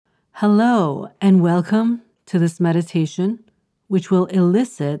Hello, and welcome to this meditation, which will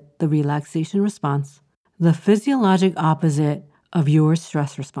elicit the relaxation response, the physiologic opposite of your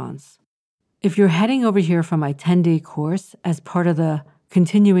stress response. If you're heading over here for my 10-day course as part of the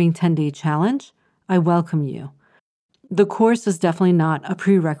continuing 10-day challenge, I welcome you. The course is definitely not a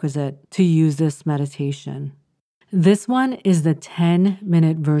prerequisite to use this meditation. This one is the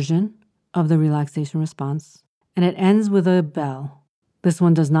 10-minute version of the relaxation response, and it ends with a bell. This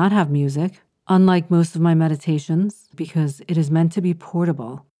one does not have music, unlike most of my meditations, because it is meant to be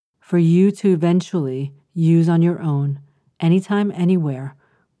portable for you to eventually use on your own, anytime, anywhere,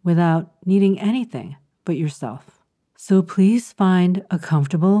 without needing anything but yourself. So please find a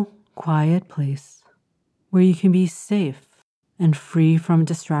comfortable, quiet place where you can be safe and free from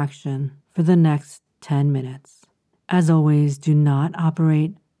distraction for the next 10 minutes. As always, do not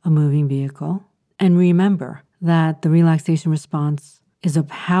operate a moving vehicle. And remember that the relaxation response is a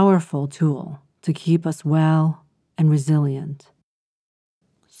powerful tool to keep us well and resilient.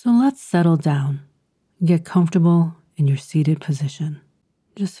 So let's settle down. Get comfortable in your seated position.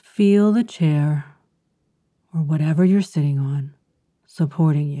 Just feel the chair or whatever you're sitting on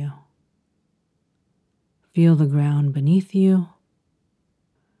supporting you. Feel the ground beneath you.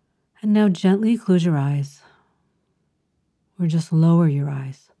 And now gently close your eyes or just lower your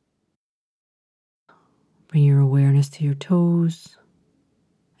eyes. Bring your awareness to your toes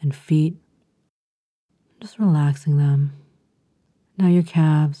and feet, just relaxing them. Now your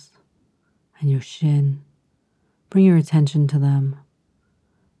calves and your shin, bring your attention to them,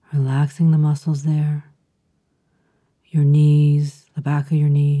 relaxing the muscles there. Your knees, the back of your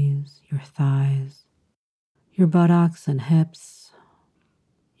knees, your thighs, your buttocks and hips,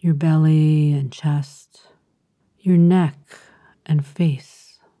 your belly and chest, your neck and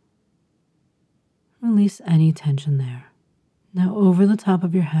face. Release any tension there. Now over the top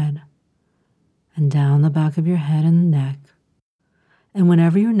of your head and down the back of your head and neck. And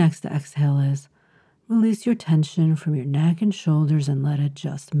whenever your next exhale is, release your tension from your neck and shoulders and let it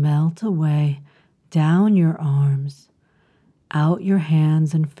just melt away down your arms, out your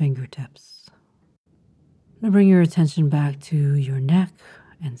hands and fingertips. Now bring your attention back to your neck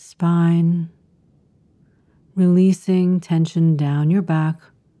and spine, releasing tension down your back,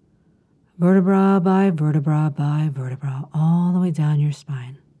 vertebra by vertebra by vertebra, all the way down your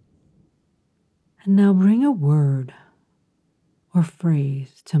spine. And now bring a word or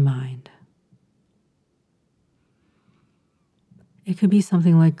phrase to mind. It could be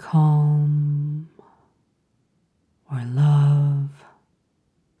something like calm or love,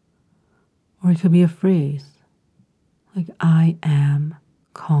 or it could be a phrase like I am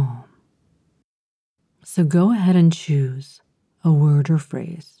calm. So go ahead and choose a word or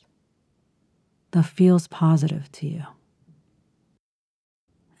phrase that feels positive to you.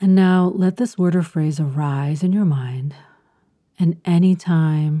 And now let this word or phrase arise in your mind, and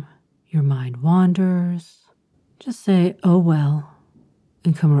anytime your mind wanders, just say, oh well,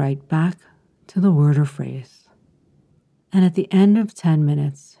 and come right back to the word or phrase. And at the end of 10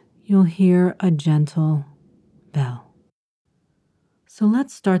 minutes, you'll hear a gentle bell. So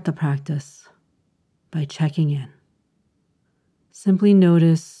let's start the practice by checking in. Simply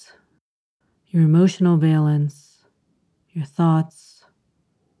notice your emotional valence, your thoughts,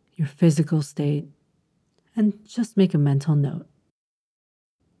 your physical state, and just make a mental note.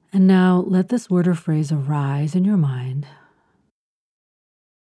 And now let this word or phrase arise in your mind.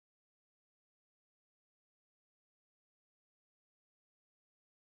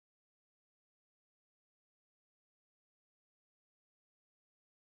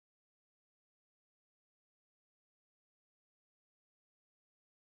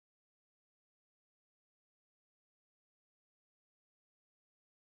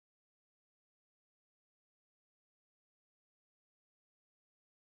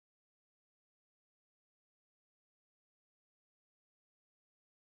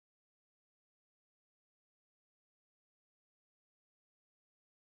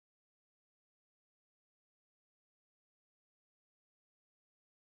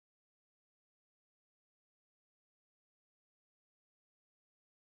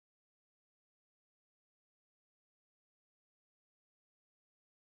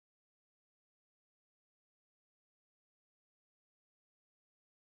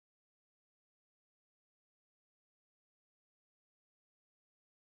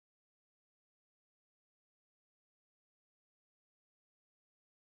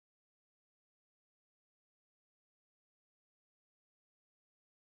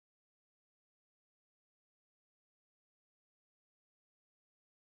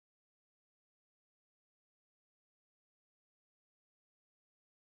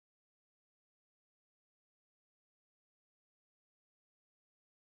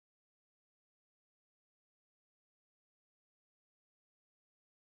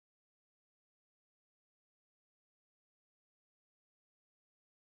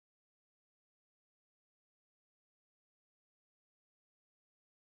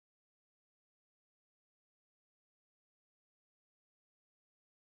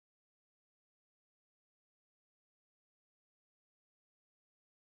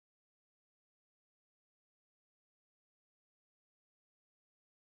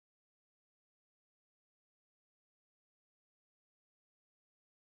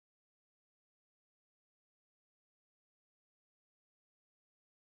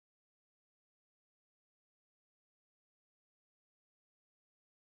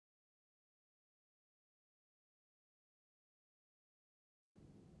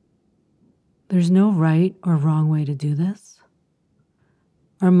 There's no right or wrong way to do this.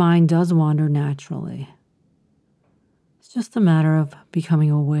 Our mind does wander naturally. It's just a matter of becoming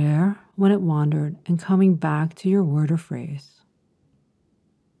aware when it wandered and coming back to your word or phrase.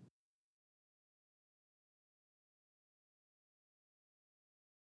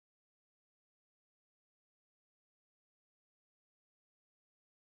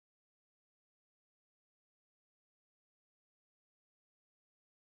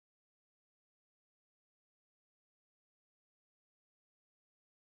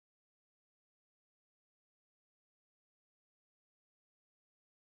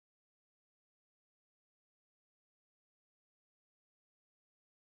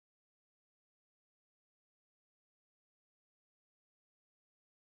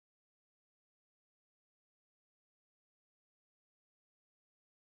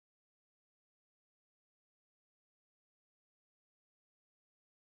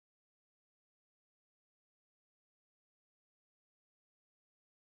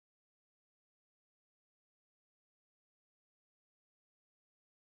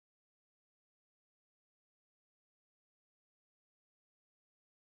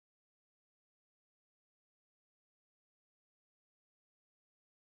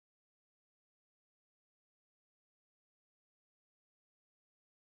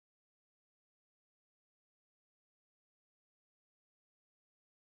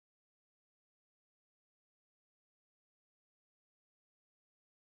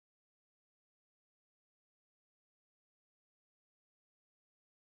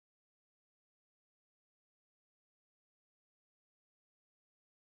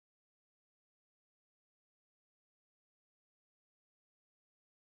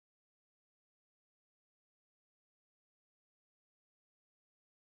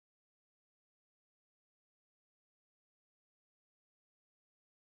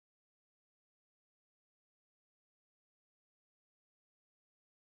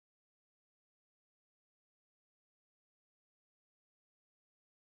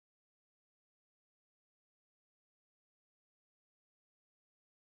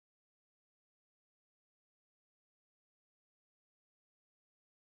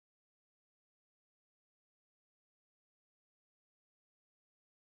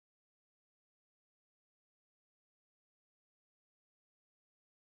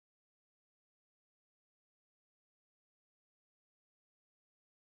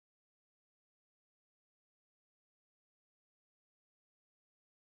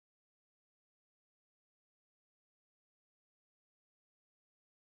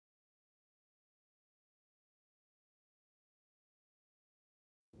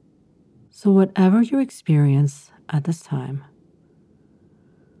 So, whatever you experience at this time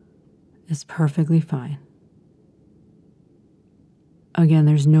is perfectly fine. Again,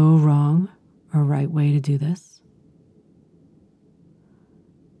 there's no wrong or right way to do this.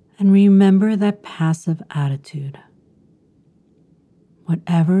 And remember that passive attitude.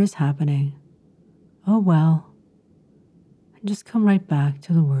 Whatever is happening, oh well, and just come right back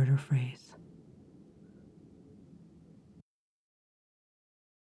to the word or phrase.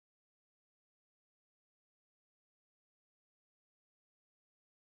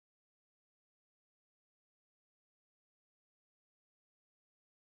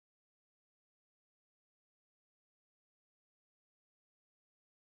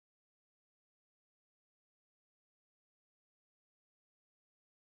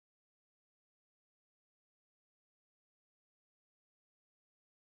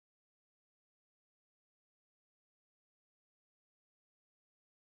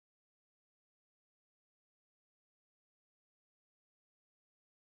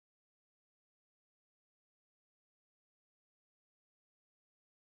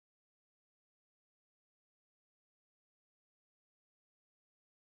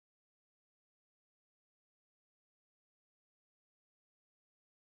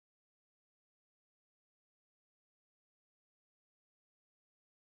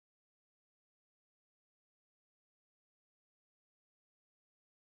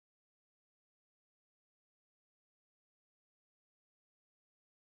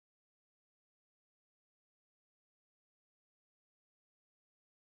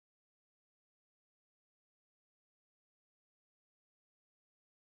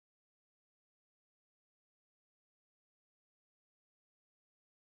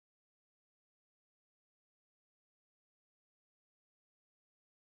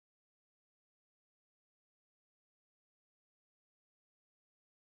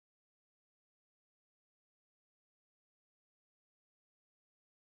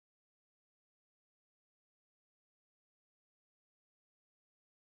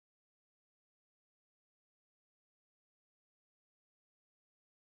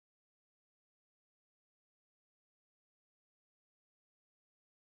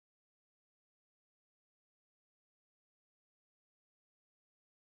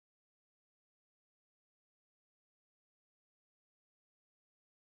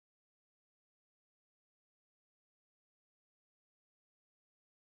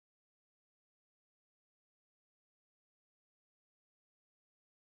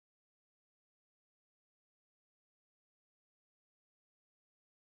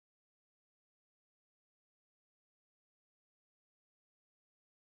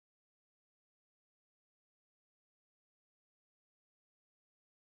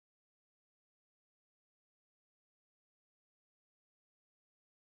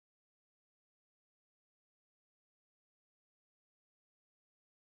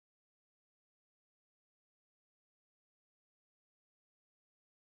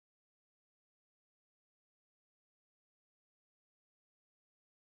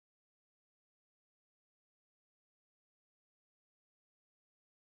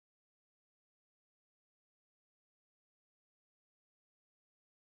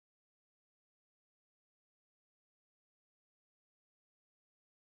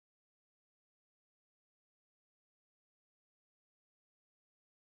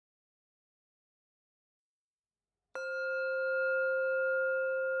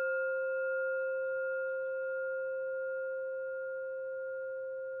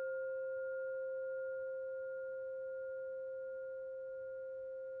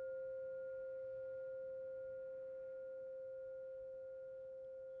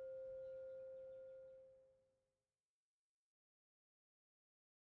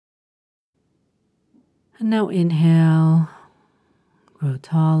 And now inhale, grow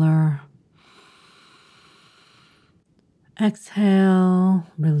taller. Exhale,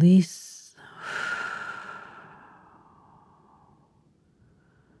 release.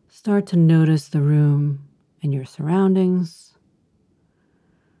 Start to notice the room and your surroundings.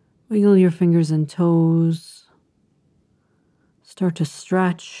 Wiggle your fingers and toes. Start to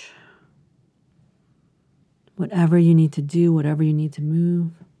stretch. Whatever you need to do, whatever you need to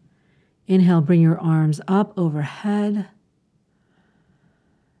move. Inhale, bring your arms up overhead.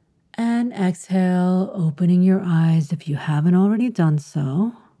 And exhale, opening your eyes if you haven't already done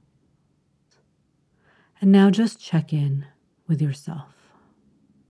so. And now just check in with yourself.